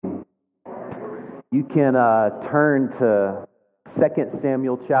You can turn to 2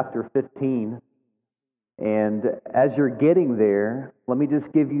 Samuel chapter 15. And as you're getting there, let me just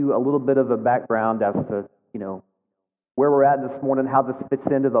give you a little bit of a background as to, where we're at this morning, how this fits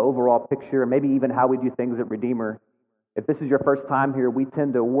into the overall picture, and maybe even how we do things at Redeemer. If this is your first time here, we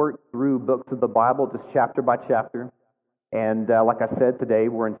tend to work through books of the Bible just chapter by chapter. And like I said, today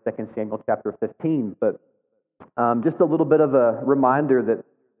we're in 2 Samuel chapter 15. But just a little bit of a reminder that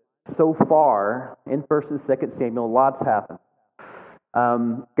so far in 1st and 2nd Samuel, lots happened.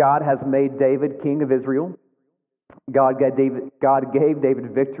 God has made David king of Israel. God gave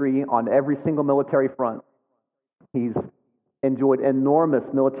David victory on every single military front. He's enjoyed enormous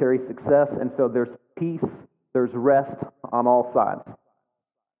military success, and so there's peace, there's rest on all sides.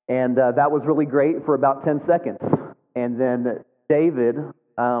 And that was really great for about 10 seconds. And then David,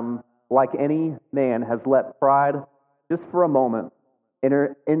 like any man, has let pride, just for a moment,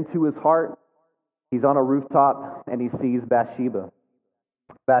 enter into his heart. He's on a rooftop, and he sees Bathsheba.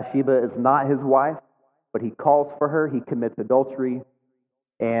 Bathsheba is not his wife, but he calls for her. He commits adultery.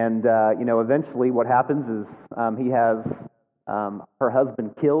 And, eventually what happens is he has her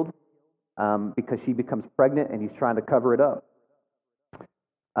husband killed because she becomes pregnant, and he's trying to cover it up.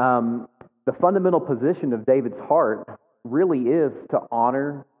 The fundamental position of David's heart really is to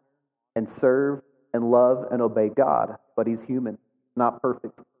honor and serve and love and obey God, but he's human, not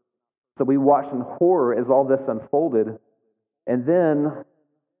perfect. So we watched in horror as all this unfolded, and then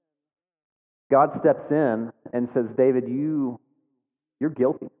God steps in and says, David, you're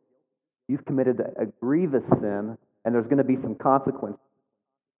guilty. You've committed a grievous sin, and there's going to be some consequences.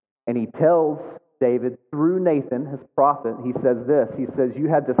 And he tells David, through Nathan, his prophet, he says this. He says, you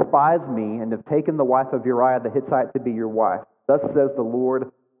have despised me and have taken the wife of Uriah the Hittite to be your wife. Thus says the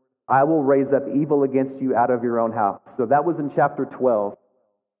Lord, I will raise up evil against you out of your own house. So that was in chapter 12.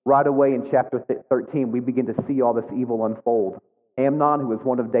 Right away in chapter 13, we begin to see all this evil unfold. Amnon, who is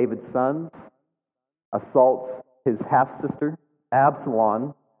one of David's sons, assaults his half-sister,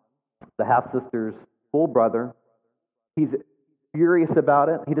 Absalom, the half-sister's full brother. He's furious about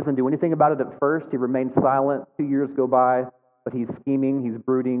it. He doesn't do anything about it at first. He remains silent. 2 years go by, but he's scheming, he's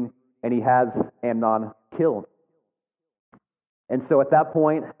brooding, and he has Amnon killed. And so at that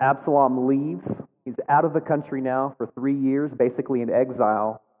point, Absalom leaves. He's out of the country now for 3 years, basically in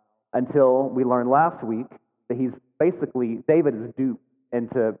exile, until we learned last week that David is duped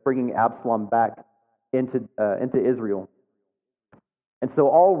into bringing Absalom back into Israel. And so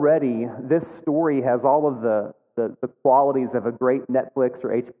already this story has all of the qualities of a great Netflix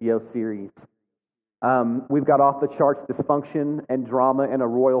or HBO series. We've got off the charts dysfunction and drama in a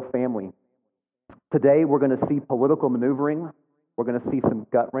royal family. Today we're going to see political maneuvering. We're going to see some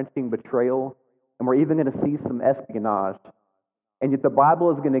gut-wrenching betrayal, and we're even going to see some espionage. And yet the Bible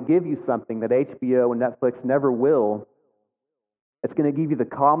is going to give you something that HBO and Netflix never will. It's going to give you the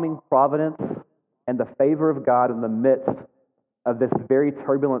calming providence and the favor of God in the midst of this very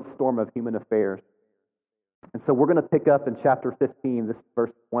turbulent storm of human affairs. And so we're going to pick up in chapter 15, this is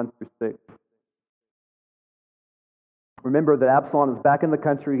verse 1 through 6. Remember that Absalom is back in the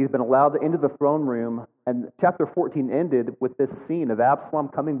country. He's been allowed to enter the throne room. And chapter 14 ended with this scene of Absalom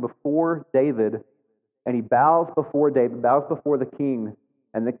coming before David, and he bows before David, bows before the king,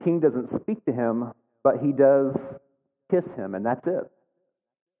 and the king doesn't speak to him, but he does kiss him, and that's it.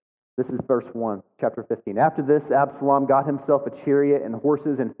 This is verse 1, chapter 15. After this, Absalom got himself a chariot and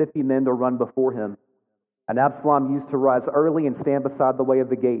horses and 50 men to run before him. And Absalom used to rise early and stand beside the way of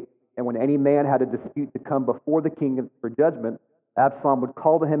the gate. And when any man had a dispute to come before the king for judgment, Absalom would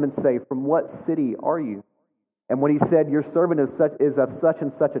call to him and say, from what city are you? And when he said, your servant is of such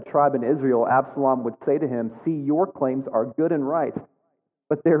and such a tribe in Israel, Absalom would say to him, see, your claims are good and right,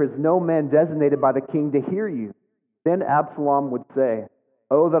 but there is no man designated by the king to hear you. Then Absalom would say,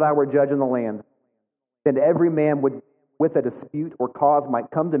 oh, that I were judge in the land. Then every man with a dispute or cause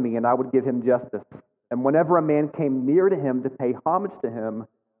might come to me, and I would give him justice. And whenever a man came near to him to pay homage to him,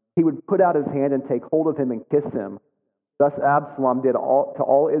 he would put out his hand and take hold of him and kiss him. Thus Absalom did to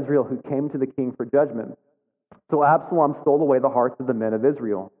all Israel who came to the king for judgment. So Absalom stole away the hearts of the men of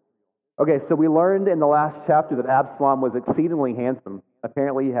Israel. Okay, so we learned in the last chapter that Absalom was exceedingly handsome.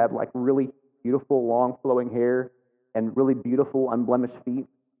 Apparently he had really beautiful, long flowing hair and really beautiful, unblemished feet.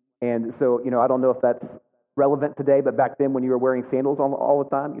 And so, I don't know if that's relevant today, but back then when you were wearing sandals all the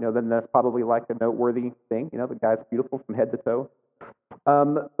time, then that's probably a noteworthy thing. The guy's beautiful from head to toe.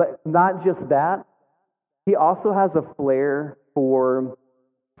 But not just that, he also has a flair for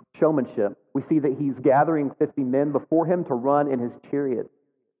showmanship. We see that he's gathering 50 men before him to run in his chariot.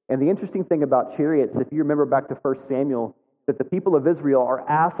 And the interesting thing about chariots, if you remember back to 1 Samuel, that the people of Israel are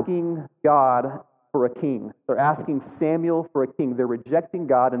asking God for a king. They're asking Samuel for a king. They're rejecting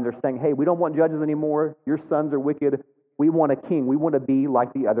God, and they're saying, hey, we don't want judges anymore. Your sons are wicked. We want a king. We want to be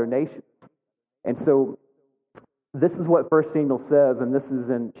like the other nations. And so this is what 1 Samuel says, and this is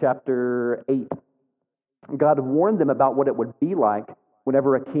in chapter 8. God warned them about what it would be like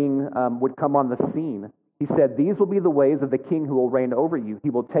whenever a king would come on the scene. He said, these will be the ways of the king who will reign over you. He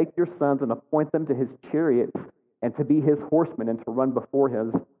will take your sons and appoint them to his chariots and to be his horsemen and to run before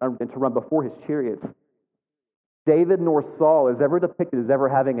his chariots. David nor Saul is ever depicted as ever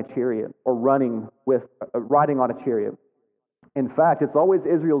having a chariot or riding on a chariot. In fact, it's always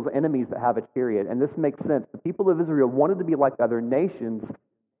Israel's enemies that have a chariot, and this makes sense. The people of Israel wanted to be like other nations,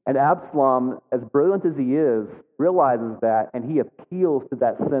 and Absalom, as brilliant as he is, realizes that, and he appeals to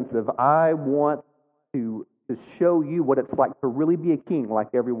that sense of, I want to show you what it's like to really be a king like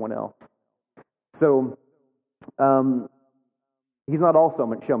everyone else. So, he's not all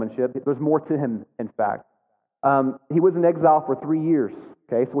showmanship. There's more to him, in fact. He was in exile for 3 years,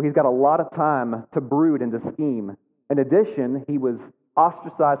 okay? So he's got a lot of time to brood and to scheme. In addition, he was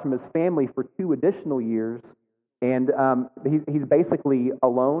ostracized from his family for 2 additional years, and he's basically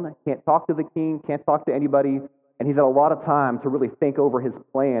alone, can't talk to the king, can't talk to anybody, and he's had a lot of time to really think over his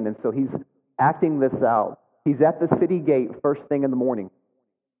plan, and so he's acting this out. He's at the city gate first thing in the morning,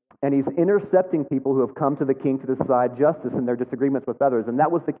 and he's intercepting people who have come to the king to decide justice in their disagreements with others, and that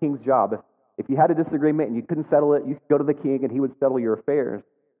was the king's job. If you had a disagreement and you couldn't settle it, you could go to the king and he would settle your affairs.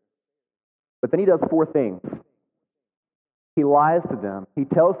 But then he does 4 things. He lies to them. He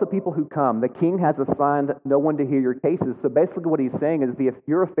tells the people who come, the king has assigned no one to hear your cases. So basically what he's saying is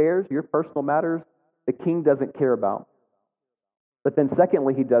your affairs, your personal matters, the king doesn't care about. But then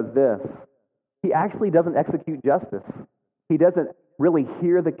secondly, he does this. He actually doesn't execute justice. He doesn't really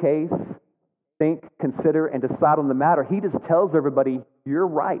hear the case, think, consider, and decide on the matter. He just tells everybody, you're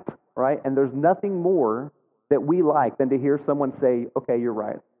right? And there's nothing more that we like than to hear someone say, okay, you're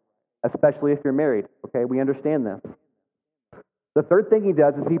right. Especially if you're married. Okay, we understand this. The third thing he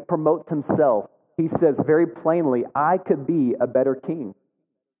does is he promotes himself. He says very plainly, I could be a better king.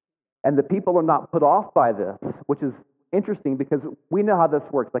 And the people are not put off by this, which is interesting because we know how this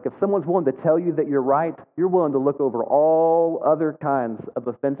works. Like if someone's willing to tell you that you're right, you're willing to look over all other kinds of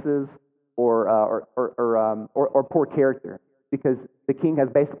offenses or poor character. Because the king has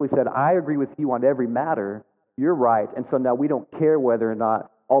basically said, I agree with you on every matter, you're right, and so now we don't care whether or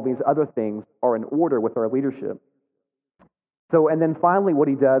not all these other things are in order with our leadership. So, and then finally what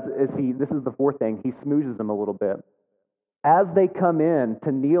he does is this is the 4th thing, he smoozes them a little bit. As they come in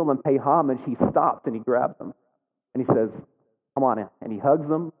to kneel and pay homage, he stops and he grabs them. And he says, come on in. And he hugs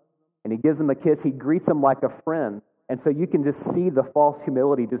them and he gives them a kiss. He greets them like a friend. And so you can just see the false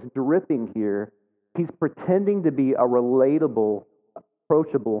humility just dripping here. He's pretending to be a relatable,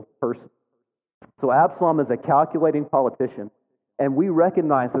 approachable person. So Absalom is a calculating politician. And we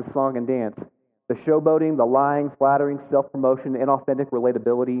recognize this song and dance. The showboating, the lying, flattering, self-promotion, inauthentic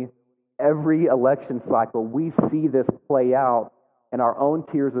relatability. Every election cycle, we see this play out in our own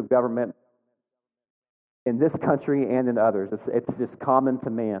tiers of government in this country and in others. It's just common to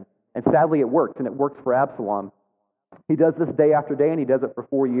man. And sadly, it works, and it works for Absalom. He does this day after day, and he does it for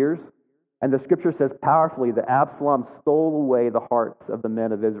 4 years. And the scripture says powerfully that Absalom stole away the hearts of the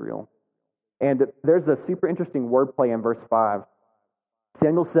men of Israel. And there's a super interesting wordplay in verse 5.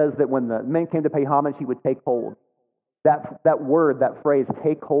 Samuel says that when the men came to pay homage, he would take hold. That word, that phrase,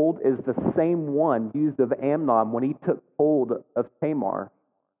 take hold, is the same one used of Amnon when he took hold of Tamar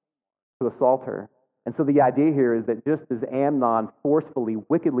to assault her. And so the idea here is that just as Amnon forcefully,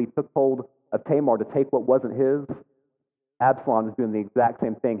 wickedly took hold of Tamar to take what wasn't his, Absalom is doing the exact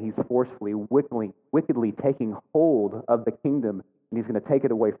same thing. He's forcefully, wickedly taking hold of the kingdom, and he's going to take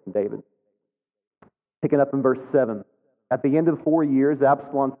it away from David. Picking up in verse 7. At the end of 4 years,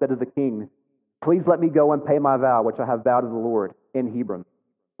 Absalom said to the king, please let me go and pay my vow, which I have vowed to the Lord in Hebron.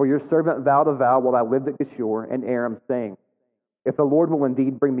 For your servant vowed a vow while I lived at Geshur in Aram, saying, if the Lord will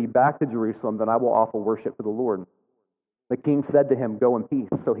indeed bring me back to Jerusalem, then I will offer worship to the Lord. The king said to him, go in peace.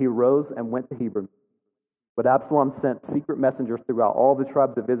 So he rose and went to Hebron. But Absalom sent secret messengers throughout all the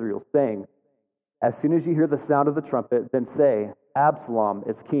tribes of Israel, saying, as soon as you hear the sound of the trumpet, then say, Absalom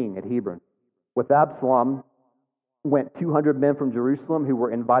is king at Hebron. With Absalom went 200 men from Jerusalem who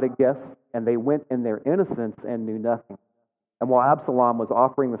were invited guests, and they went in their innocence and knew nothing. And while Absalom was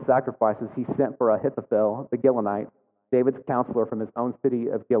offering the sacrifices, he sent for Ahithophel, the Gilonite, David's counselor from his own city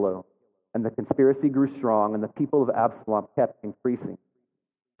of Gilo. And the conspiracy grew strong, and the people of Absalom kept increasing.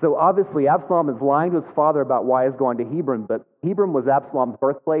 So obviously, Absalom is lying to his father about why he's going to Hebron, but Hebron was Absalom's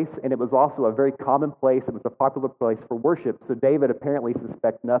birthplace, and it was also a very common place. It was a popular place for worship, so David apparently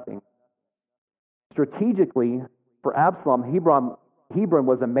suspects nothing. Strategically, for Absalom, Hebron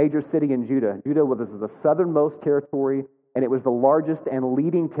was a major city in Judah. Judah was the southernmost territory, and it was the largest and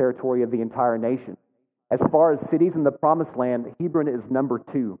leading territory of the entire nation. As far as cities in the Promised Land, Hebron is number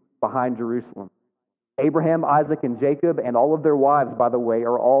 2 behind Jerusalem. Abraham, Isaac, and Jacob, and all of their wives, by the way,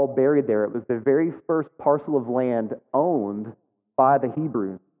 are all buried there. It was the very first parcel of land owned by the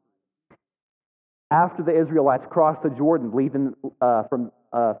Hebrews. After the Israelites crossed the Jordan, leaving from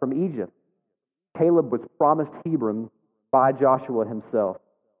Egypt, Caleb was promised Hebron by Joshua himself.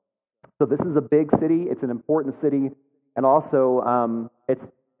 So this is a big city. It's an important city, and also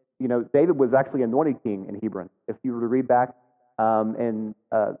David was actually anointed king in Hebron. If you were to read back in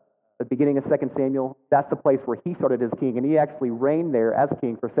the beginning of 2 Samuel, that's the place where he started as king, and he actually reigned there as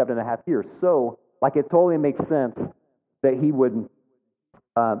king for 7.5 years. So, it totally makes sense that he would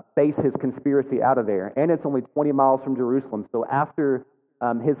base his conspiracy out of there. And it's only 20 miles from Jerusalem. So after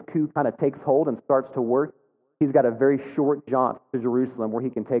his coup kind of takes hold and starts to work, he's got a very short jaunt to Jerusalem where he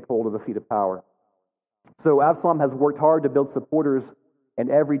can take hold of the seat of power. So Absalom has worked hard to build supporters in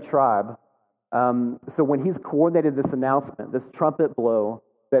every tribe. So when he's coordinated this announcement, this trumpet blow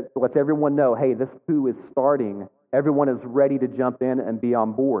that lets everyone know, hey, this coup is starting, everyone is ready to jump in and be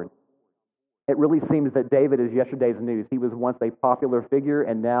on board. It really seems that David is yesterday's news. He was once a popular figure,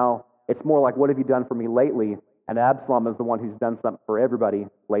 and now it's more like, what have you done for me lately? And Absalom is the one who's done something for everybody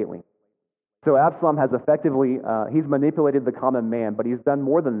lately. So Absalom has effectively, he's manipulated the common man, but he's done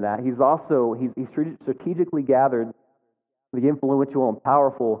more than that. He's strategically gathered the influential and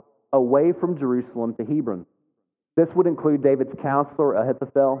powerful away from Jerusalem to Hebron. This would include David's counselor,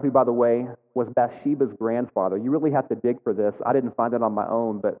 Ahithophel, who, by the way, was Bathsheba's grandfather. You really have to dig for this. I didn't find it on my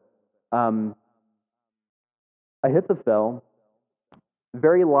own, but Ahithophel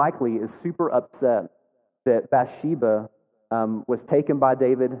very likely is super upset that Bathsheba was taken by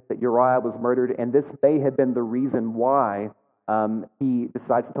David, that Uriah was murdered, and this may have been the reason why he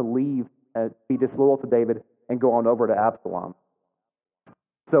decides to leave, be disloyal to David, and go on over to Absalom.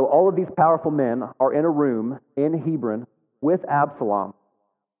 So all of these powerful men are in a room in Hebron with Absalom.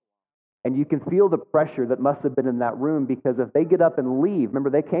 And you can feel the pressure that must have been in that room, because if they get up and leave, remember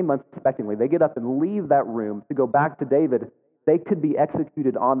they came unsuspectingly, they get up and leave that room to go back to David, they could be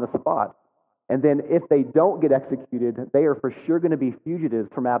executed on the spot. And then if they don't get executed, they are for sure going to be fugitives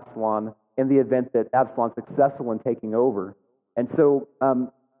from Absalom in the event that Absalom's successful in taking over. And so,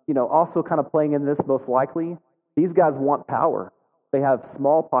 also kind of playing in this most likely, these guys want power. They have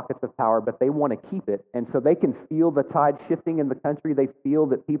small pockets of power, but they want to keep it. And so they can feel the tide shifting in the country. They feel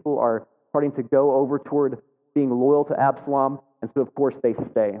that people are starting to go over toward being loyal to Absalom. And so, of course, they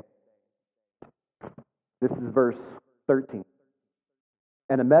stay. This is verse 13.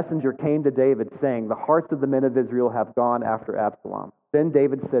 And a messenger came to David, saying, the hearts of the men of Israel have gone after Absalom. Then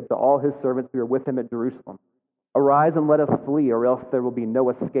David said to all his servants who are with him at Jerusalem, arise and let us flee, or else there will be no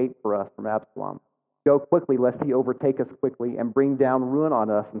escape for us from Absalom. Go quickly, lest he overtake us quickly and bring down ruin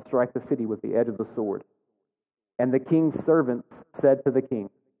on us and strike the city with the edge of the sword. And the king's servants said to the king,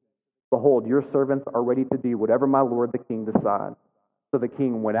 behold, your servants are ready to do whatever my lord the king decides. So the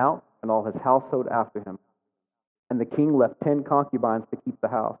king went out, and all his household after him. And the king left 10 concubines to keep the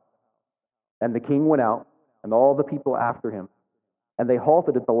house. And the king went out, and all the people after him. And they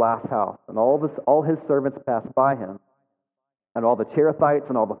halted at the last house, and all his servants passed by him. And all the Cherethites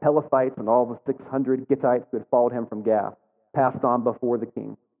and all the Pelethites and all the 600 Gittites who had followed him from Gath passed on before the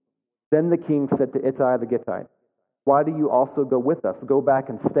king. Then the king said to Ittai the Gittite, why do you also go with us? Go back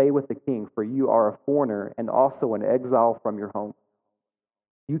and stay with the king, for you are a foreigner and also an exile from your home.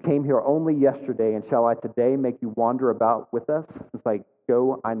 You came here only yesterday, and shall I today make you wander about with us, since I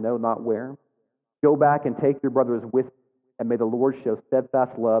go I know not where? Go back and take your brothers with you, and may the Lord show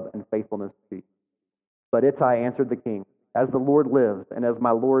steadfast love and faithfulness to you. But Ittai answered the king, as the Lord lives, and as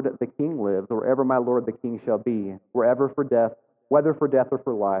my lord the king lives, wherever my lord the king shall be, whether for death or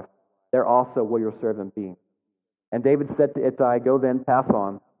for life, there also will your servant be. And David said to Ittai, go then, pass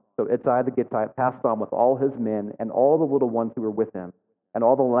on. So Ittai the Gittite passed on with all his men and all the little ones who were with him. And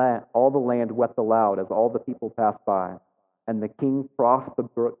all the land wept aloud as all the people passed by. And the king crossed the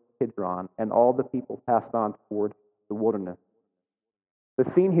brook Kidron, and all the people passed on toward the wilderness.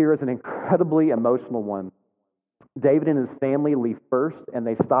 The scene here is an incredibly emotional one. David and his family leave first, and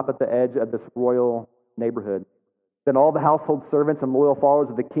they stop at the edge of this royal neighborhood. Then all the household servants and loyal followers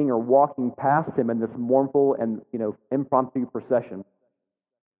of the king are walking past him in this mournful and impromptu procession.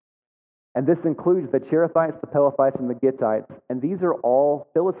 And this includes the Cherethites, the Pelethites, and the Gittites. And these are all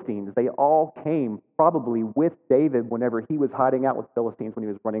Philistines. They all came probably with David whenever he was hiding out with Philistines when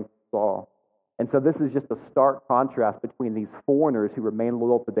he was running Saul. And so this is just a stark contrast between these foreigners who remain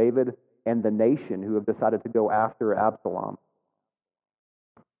loyal to David and the nation who have decided to go after Absalom.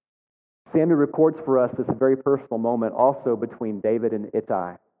 Samuel records for us this very personal moment also between David and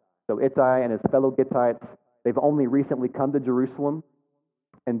Ittai. So Ittai and his fellow Gittites, they've only recently come to Jerusalem,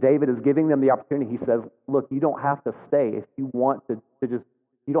 and David is giving them the opportunity. He says, look, you don't have to stay if you want to just,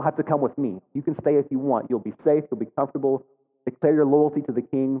 you don't have to come with me. You can stay if you want. You'll be safe, you'll be comfortable, declare your loyalty to the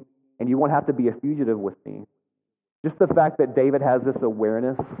king, and you won't have to be a fugitive with me. Just the fact that David has this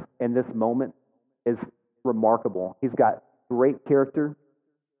awareness in this moment is remarkable. He's got great character,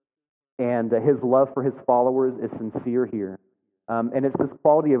 and his love for his followers is sincere here. And it's this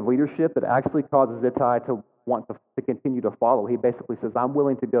quality of leadership that actually causes Ittai to want to continue to follow. He basically says, I'm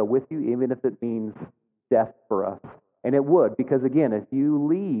willing to go with you, even if it means death for us. And it would, because again, if you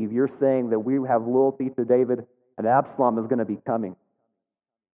leave, you're saying that we have loyalty to David, and Absalom is going to be coming.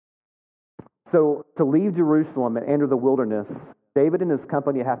 So to leave Jerusalem and enter the wilderness, David and his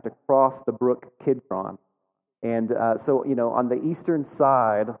company have to cross the brook Kidron. And so, on the eastern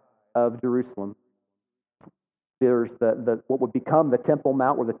side of Jerusalem, there's the what would become the Temple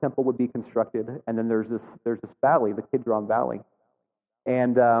Mount, where the temple would be constructed, and then there's this valley, the Kidron Valley.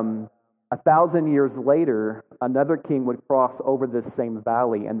 And 1,000 years later, another king would cross over this same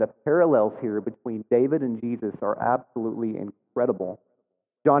valley, and the parallels here between David and Jesus are absolutely incredible.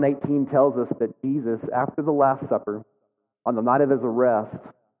 John 18 tells us that Jesus, after the Last Supper, on the night of his arrest,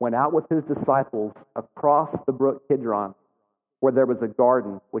 went out with his disciples across the brook Kidron, where there was a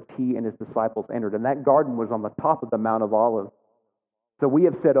garden which he and his disciples entered. And that garden was on the top of the Mount of Olives. So we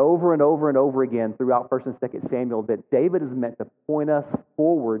have said over and over and over again throughout 1st and 2nd Samuel that David is meant to point us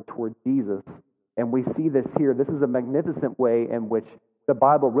forward toward Jesus. And we see this here. This is a magnificent way in which the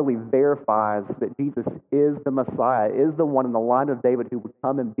Bible really verifies that Jesus is the Messiah, is the one in the line of David who would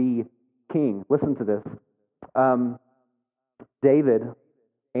come and be king. Listen to this. David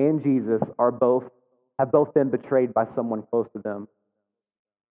and Jesus have both been betrayed by someone close to them.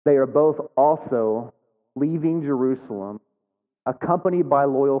 They are both also leaving Jerusalem, accompanied by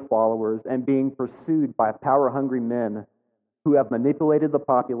loyal followers and being pursued by power-hungry men who have manipulated the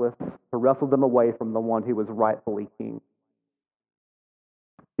populace to wrestle them away from the one who was rightfully king.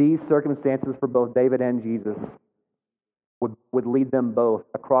 These circumstances for both David and Jesus would lead them both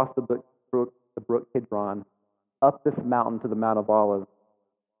across the brook Kidron, up this mountain to the Mount of Olives.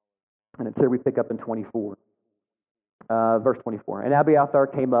 And it's here we pick up in 24. Verse 24. And Abiathar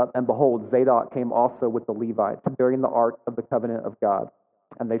came up, and behold, Zadok came also with the Levites, bearing the ark of the covenant of God.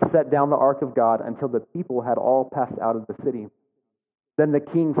 And they set down the ark of God until the people had all passed out of the city. Then the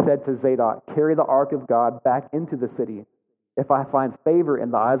king said to Zadok, carry the ark of God back into the city. If I find favor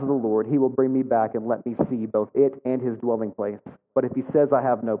in the eyes of the Lord, he will bring me back and let me see both it and his dwelling place. But if he says, I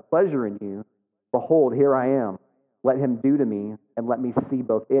have no pleasure in you, behold, here I am. Let him do to me, and let me see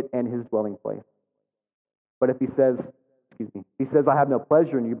both it and his dwelling place. But if he says, I have no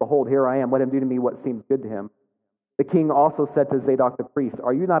pleasure in you, behold, here I am. Let him do to me what seems good to him. The king also said to Zadok the priest,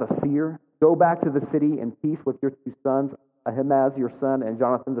 are you not a seer? Go back to the city in peace with your two sons, Ahimaaz your son, and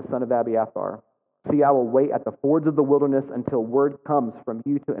Jonathan the son of Abiathar. See, I will wait at the fords of the wilderness until word comes from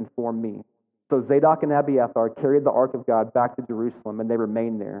you to inform me. So Zadok and Abiathar carried the ark of God back to Jerusalem, and they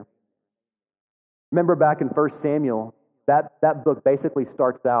remained there. Remember back in 1 Samuel, that book basically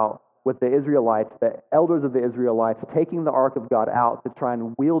starts out with the Israelites, the elders of the Israelites, taking the ark of God out to try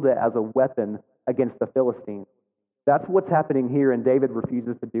and wield it as a weapon against the Philistines. That's what's happening here, and David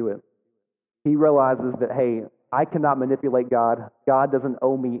refuses to do it. He realizes that, hey, I cannot manipulate God. God doesn't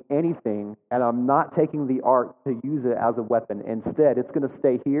owe me anything, and I'm not taking the ark to use it as a weapon. Instead, it's going to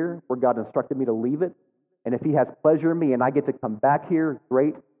stay here where God instructed me to leave it, and if he has pleasure in me and I get to come back here,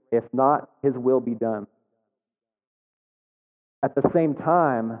 great. If not, his will be done. At the same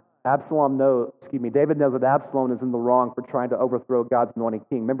time, David knows that Absalom is in the wrong for trying to overthrow God's anointed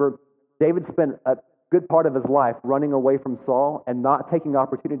king. Remember, David spent a good part of his life running away from Saul and not taking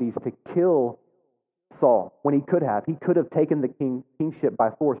opportunities to kill Saul when he could have. He could have taken the kingship by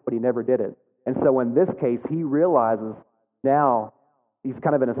force, but he never did it. And so in this case, he realizes now he's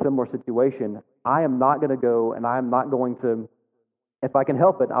kind of in a similar situation. I am not going to go, and I am not going to, if I can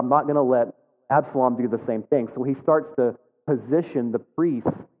help it, I'm not going to let Absalom do the same thing. So he starts to position the priests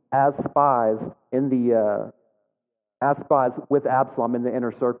as spies with Absalom in the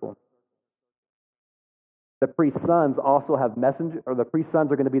inner circle. The priest's sons also have messengers, or the priest's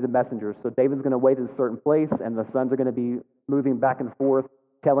sons are going to be the messengers. So David's going to wait at a certain place, and the sons are going to be moving back and forth,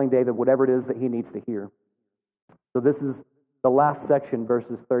 telling David whatever it is that he needs to hear. So this is the last section,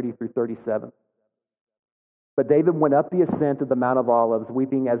 verses 30 through 37. But David went up the ascent of the Mount of Olives,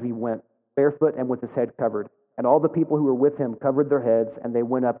 weeping as he went. barefoot and with his head covered. And all the people who were with him covered their heads, and they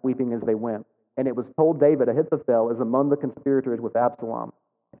went up weeping as they went. And it was told David, Ahithophel is among the conspirators with Absalom.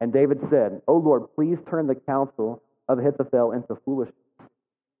 And David said, O Lord, please turn the counsel of Ahithophel into foolishness.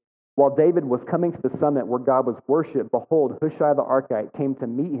 While David was coming to the summit where God was worshipped, behold, Hushai the Archite came to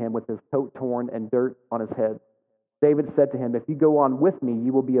meet him with his coat torn and dirt on his head. David said to him, If you go on with me,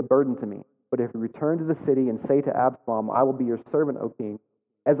 you will be a burden to me. But if you return to the city and say to Absalom, I will be your servant, O king,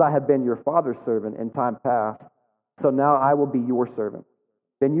 as I have been your father's servant in time past, so now I will be your servant.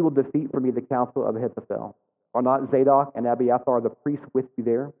 Then you will defeat for me the counsel of Ahithophel. Are not Zadok and Abiathar the priests with you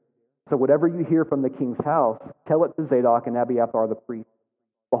there? So whatever you hear from the king's house, tell it to Zadok and Abiathar the priests.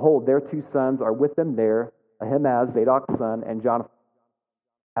 Behold, their 2 sons are with them there, Ahimaaz, Zadok's son, and Jonathan,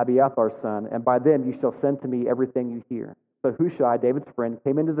 Abiathar's son, and by them you shall send to me everything you hear. So Hushai, David's friend,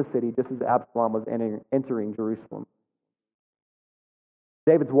 came into the city just as Absalom was entering Jerusalem.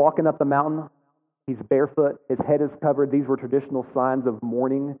 David's walking up the mountain. He's barefoot. His head is covered. These were traditional signs of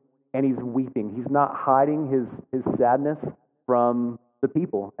mourning, and he's weeping. He's not hiding his sadness from the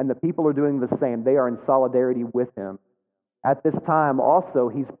people, and the people are doing the same. They are in solidarity with him. At this time, also,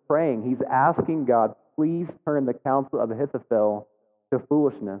 he's praying. He's asking God, please turn the counsel of Ahithophel to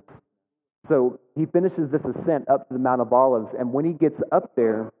foolishness. So he finishes this ascent up to the Mount of Olives, and when he gets up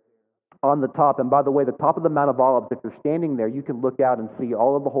there on the top, and by the way, the top of the Mount of Olives, if you're standing there, you can look out and see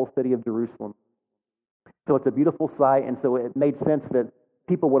all of the whole city of Jerusalem. So it's a beautiful sight, and so it made sense that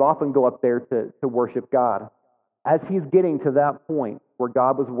people would often go up there to worship God. As he's getting to that point where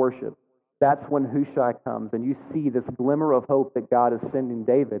God was worshipped, that's when Hushai comes, and you see this glimmer of hope that God is sending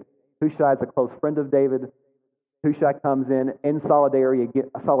David. Hushai is a close friend of David. Hushai comes in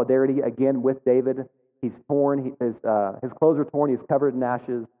solidarity again with David. He's torn. His clothes are torn. He's covered in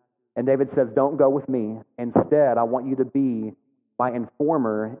ashes. And David says, don't go with me. Instead, I want you to be my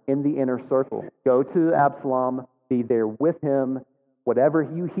informer in the inner circle. Go to Absalom. Be there with him. Whatever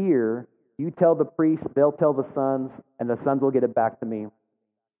you hear, you tell the priests, they'll tell the sons, and the sons will get it back to me.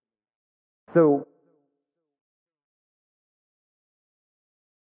 So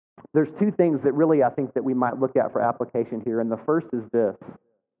there's 2 things that really I think that we might look at for application here, and the first is this.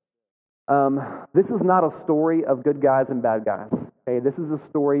 This is not a story of good guys and bad guys. Okay, this is a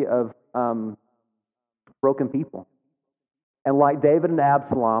story of broken people. And like David and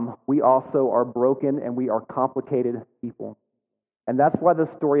Absalom, we also are broken and we are complicated people. And that's why this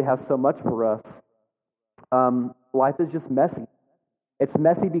story has so much for us. Life is just messy. It's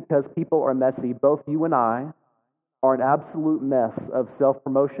messy because people are messy. Both you and I are an absolute mess of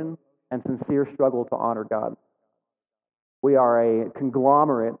self-promotion and sincere struggle to honor God. We are a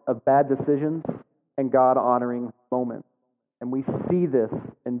conglomerate of bad decisions and God-honoring moments. And we see this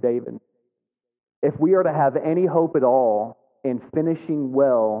in David. If we are to have any hope at all in finishing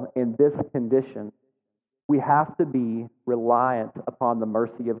well in this condition, we have to be reliant upon the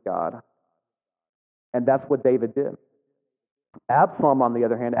mercy of God. And that's what David did. Absalom, on the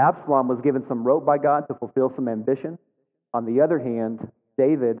other hand, Absalom was given some rope by God to fulfill some ambition. On the other hand,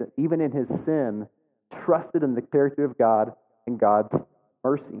 David, even in his sin, trusted in the character of God and God's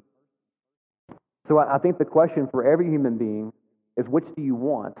mercy. So I think the question for every human being is, which do you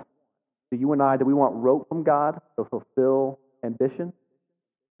want? Do you and I, do we want rope from God to fulfill ambition?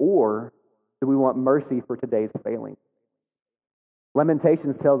 Or do we want mercy for today's failing?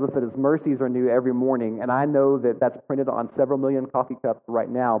 Lamentations tells us that His mercies are new every morning, and I know that that's printed on several million coffee cups right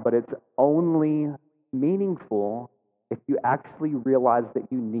now, but it's only meaningful if you actually realize that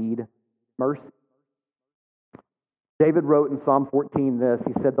you need mercy. David wrote in Psalm 14 this,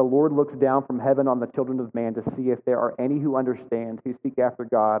 he said, "The Lord looks down from heaven on the children of man to see if there are any who understand, who seek after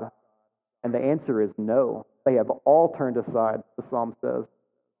God. And the answer is no. They have all turned aside," the psalm says.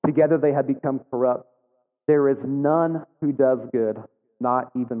 "Together they have become corrupt. There is none who does good,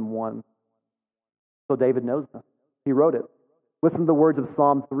 not even one." So David knows this. He wrote it. Listen to the words of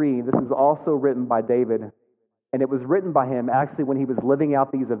Psalm 3. This is also written by David. And it was written by him actually when he was living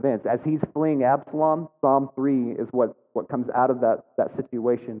out these events. As he's fleeing Absalom, Psalm 3 is what comes out of that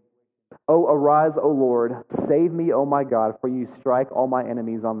situation. "Oh, arise, O Lord, save me, O my God, for you strike all my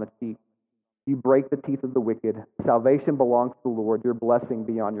enemies on the cheek. You break the teeth of the wicked. Salvation belongs to the Lord. Your blessing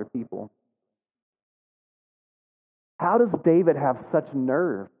be on your people." How does David have such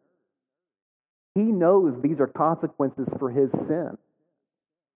nerve? He knows these are consequences for his sin.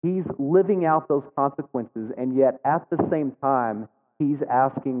 He's living out those consequences, and yet at the same time, he's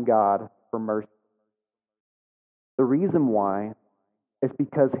asking God for mercy. The reason why is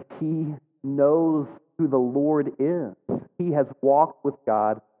because he knows who the Lord is. He has walked with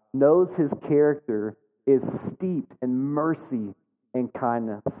God, knows His character is steeped in mercy and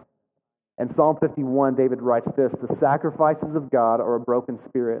kindness. In Psalm 51, David writes this: "The sacrifices of God are a broken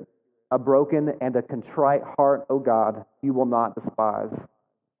spirit, a broken and a contrite heart, O God, you will not despise."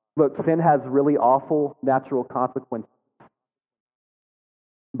 Look, sin has really awful natural consequences.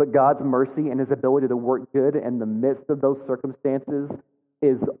 But God's mercy and his ability to work good in the midst of those circumstances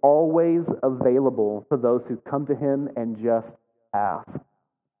is always available to those who come to him and just ask.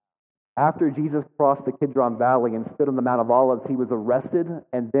 After Jesus crossed the Kidron Valley and stood on the Mount of Olives, he was arrested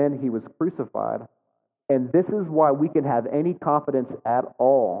and then he was crucified. And this is why we can have any confidence at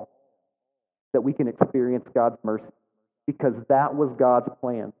all that we can experience God's mercy, because that was God's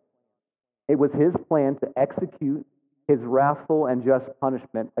plan. It was his plan to execute his wrathful and just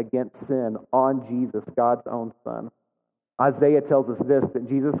punishment against sin on Jesus, God's own Son. Isaiah tells us this, that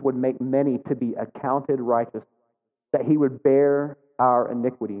Jesus would make many to be accounted righteous, that he would bear our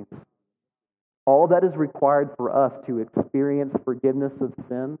iniquities. All that is required for us to experience forgiveness of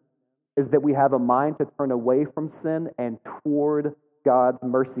sin is that we have a mind to turn away from sin and toward God's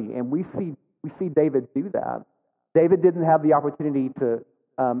mercy. And we see David do that. David didn't have the opportunity to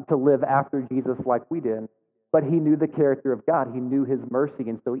live after Jesus like we did, but he knew the character of God. He knew his mercy.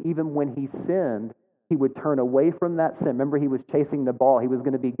 And so even when he sinned, he would turn away from that sin. Remember, he was chasing Nabal. He was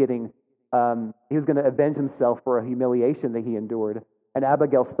going to be he was going to avenge himself for a humiliation that he endured. And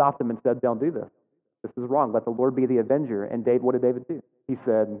Abigail stopped him and said, "Don't do this. This is wrong. Let the Lord be the avenger." And what did David do? He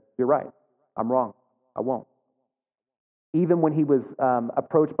said, "You're right. I'm wrong. I won't." Even when he was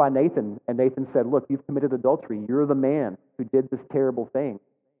approached by Nathan, and Nathan said, "Look, you've committed adultery. You're the man who did this terrible thing."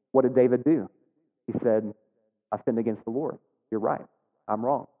 What did David do? He said, "I sinned against the Lord. You're right. I'm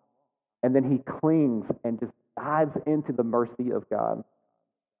wrong." And then he clings and just dives into the mercy of God.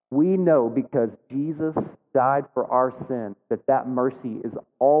 We know because Jesus died for our sin that mercy is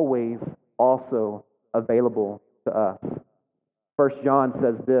always also available to us. 1 John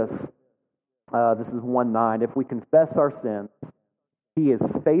says this, this is 1:9, "If we confess our sins, he is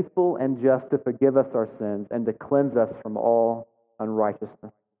faithful and just to forgive us our sins and to cleanse us from all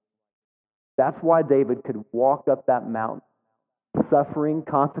unrighteousness." That's why David could walk up that mountain, suffering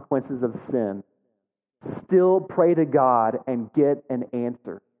consequences of sin, still pray to God and get an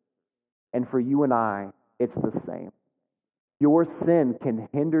answer. And for you and I, it's the same. Your sin can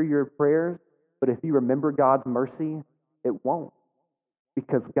hinder your prayers, but if you remember God's mercy, it won't.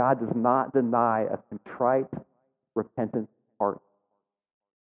 Because God does not deny a contrite, repentant heart.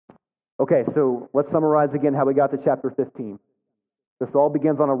 Okay, so let's summarize again how we got to chapter 15. This all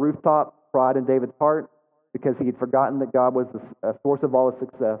begins on a rooftop, pride in David's heart, because he had forgotten that God was the source of all his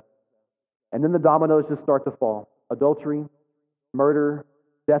success. And then the dominoes just start to fall. Adultery, murder,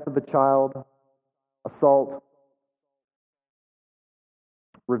 death of a child, assault,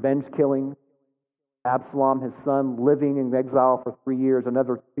 revenge killing, Absalom, his son, living in exile for 3 years,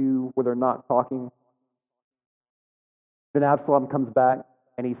 another 2 where they're not talking. Then Absalom comes back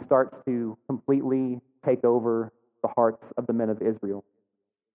and he starts to completely take over the hearts of the men of Israel.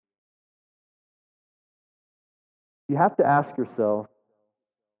 You have to ask yourself,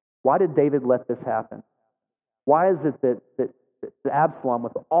 why did David let this happen? Why is it that Absalom,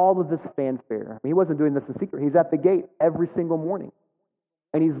 with all of this fanfare, he wasn't doing this in secret, he's at the gate every single morning.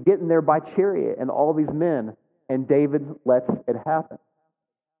 And he's getting there by chariot and all these men, and David lets it happen.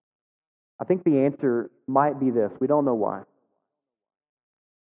 I think the answer might be this. We don't know why.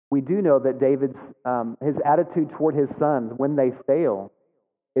 We do know that David's his attitude toward his sons when they fail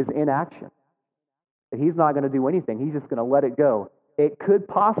is inaction. That he's not going to do anything. He's just going to let it go. It could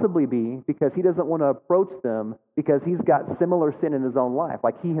possibly be because he doesn't want to approach them because he's got similar sin in his own life.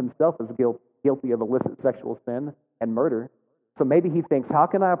 Like he himself is guilty of illicit sexual sin and murder. So maybe he thinks, how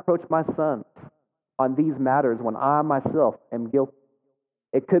can I approach my sons on these matters when I myself am guilty?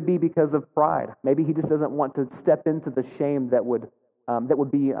 It could be because of pride. Maybe he just doesn't want to step into the shame that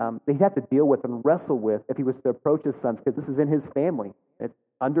he'd have to deal with and wrestle with if he was to approach his sons, because this is in his family. It's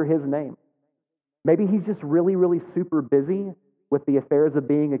under his name. Maybe he's just really, really super busy with the affairs of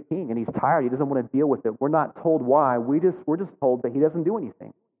being a king, and he's tired. He doesn't want to deal with it. We're not told why. We're just told that he doesn't do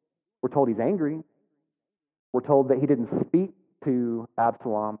anything. We're told he's angry. We're told that he didn't speak to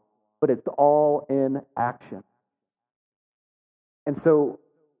Absalom, but it's all in action. And so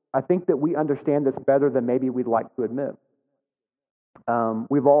I think that we understand this better than maybe we'd like to admit.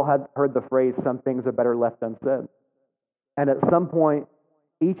 We've all heard the phrase, some things are better left unsaid. And at some point,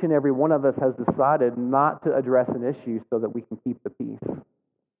 each and every one of us has decided not to address an issue so that we can keep the peace.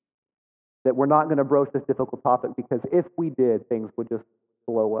 That we're not going to broach this difficult topic because if we did, things would just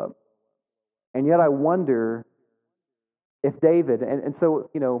blow up. And yet I wonder if David, and so,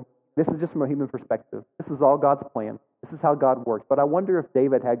 this is just from a human perspective. This is all God's plan. This is how God works. But I wonder if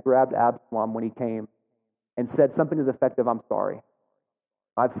David had grabbed Absalom when he came and said something to the effect of, I'm sorry.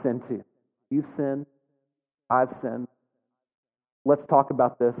 I've sinned too. You've sinned. I've sinned. Let's talk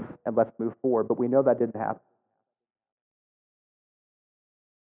about this and let's move forward. But we know that didn't happen.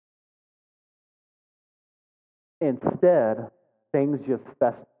 Instead, things just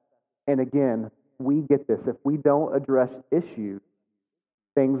fester. And again, we get this. If we don't address issues,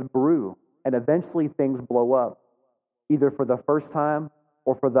 things brew. And eventually things blow up, either for the first time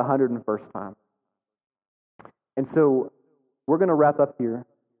or for the 101st time. And so we're going to wrap up here.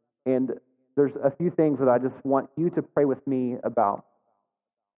 And there's a few things that I just want you to pray with me about.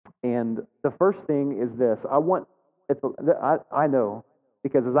 And the first thing is this. I know,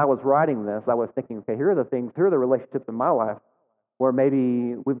 because as I was writing this, I was thinking, okay, here are the relationships in my life where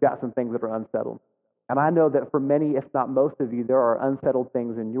maybe we've got some things that are unsettled. And I know that for many, if not most of you, there are unsettled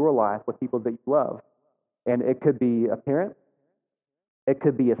things in your life with people that you love. And it could be a parent. It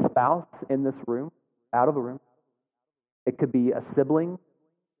could be a spouse in this room, out of the room. It could be a sibling.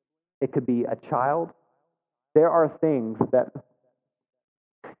 It could be a child. There are things that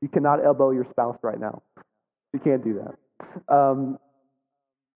you cannot elbow your spouse right now. You can't do that.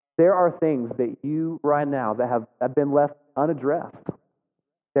 There are things that you right now that have been left unaddressed.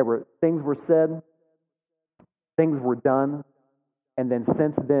 Things were said, things were done, and then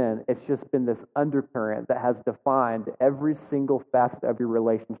since then, it's just been this undercurrent that has defined every single facet of your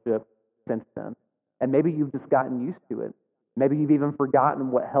relationship since then. And maybe you've just gotten used to it. Maybe you've even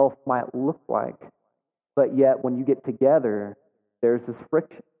forgotten what health might look like. But yet, when you get together, there's this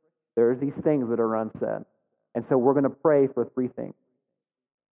friction. There's these things that are unsaid. And so we're going to pray for three things.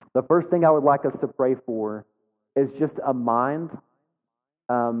 The first thing I would like us to pray for is just a mind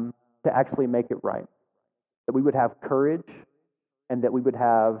to actually make it right. That we would have courage and that we would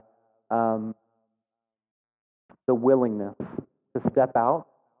have the willingness to step out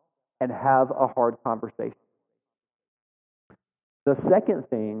and have a hard conversation. The second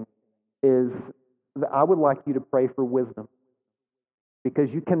thing is that I would like you to pray for wisdom. Because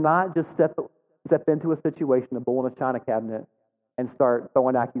you cannot just step into a situation, a bull in a china cabinet, and start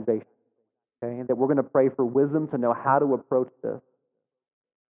throwing accusations. Okay? That we're going to pray for wisdom to know how to approach this.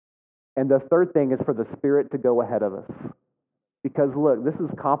 And the third thing is for the Spirit to go ahead of us. Because look, this is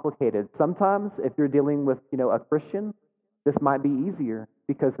complicated. Sometimes if you're dealing with, a Christian, this might be easier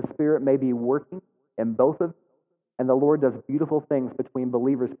because the Spirit may be working in both of you. And the Lord does beautiful things between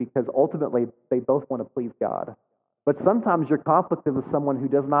believers because ultimately they both want to please God. But sometimes you're conflicted with someone who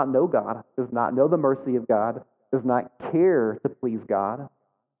does not know God, does not know the mercy of God, does not care to please God,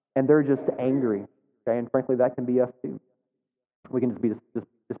 and they're just angry. Okay, and frankly, that can be us too. We can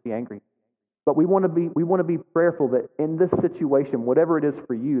just be angry. But we want to be prayerful that in this situation, whatever it is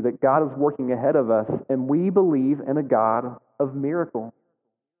for you, that God is working ahead of us, and we believe in a God of miracles.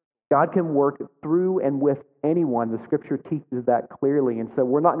 God can work through and with anyone. The Scripture teaches that clearly, and so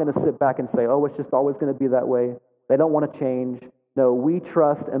we're not going to sit back and say, "Oh, it's just always going to be that way." They don't want to change. No, we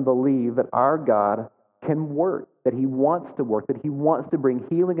trust and believe that our God can work, that He wants to work, that He wants to bring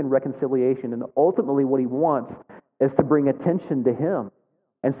healing and reconciliation, and ultimately what He wants is to bring attention to Him.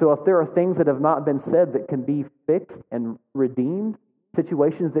 And so if there are things that have not been said that can be fixed and redeemed,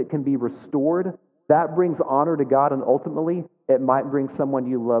 situations that can be restored, that brings honor to God, and ultimately it might bring someone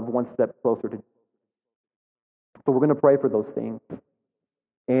you love one step closer to. So we're going to pray for those things.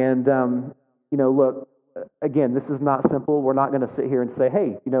 And, look, again, this is not simple. We're not going to sit here and say,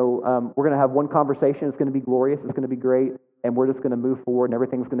 hey, we're going to have one conversation. It's going to be glorious. It's going to be great. And we're just going to move forward and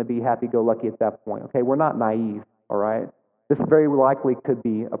everything's going to be happy-go-lucky at that point. Okay, we're not naive, all right? This very likely could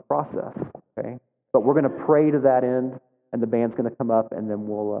be a process, okay? But we're going to pray to that end, and the band's going to come up, and then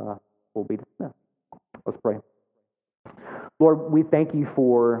we'll be dismissed. Let's pray. Lord, we thank you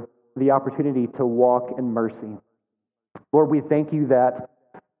for the opportunity to walk in mercy. Lord, we thank you that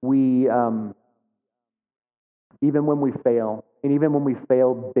we, even when we fail, and even when we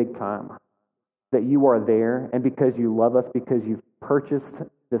fail big time, that you are there, and because you love us, because you've purchased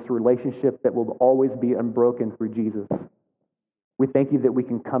this relationship that will always be unbroken through Jesus. We thank you that we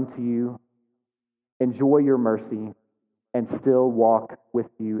can come to you, enjoy your mercy, and still walk with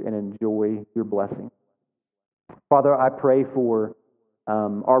you and enjoy your blessing. Father, I pray for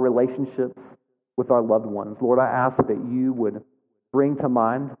our relationships with our loved ones. Lord, I ask that you would bring to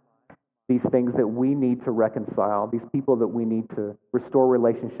mind these things that we need to reconcile, these people that we need to restore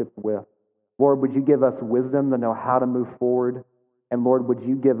relationships with. Lord, would you give us wisdom to know how to move forward? And Lord, would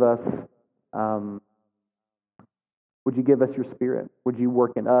you give us your Spirit? Would you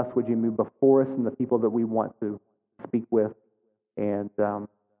work in us? Would you move before us and the people that we want to speak with? And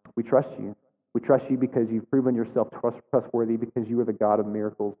we trust you. We trust you because you've proven yourself trustworthy, because you are the God of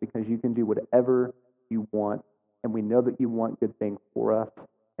miracles, because you can do whatever you want. And we know that you want good things for us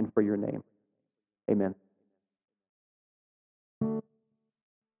and for your name. Amen.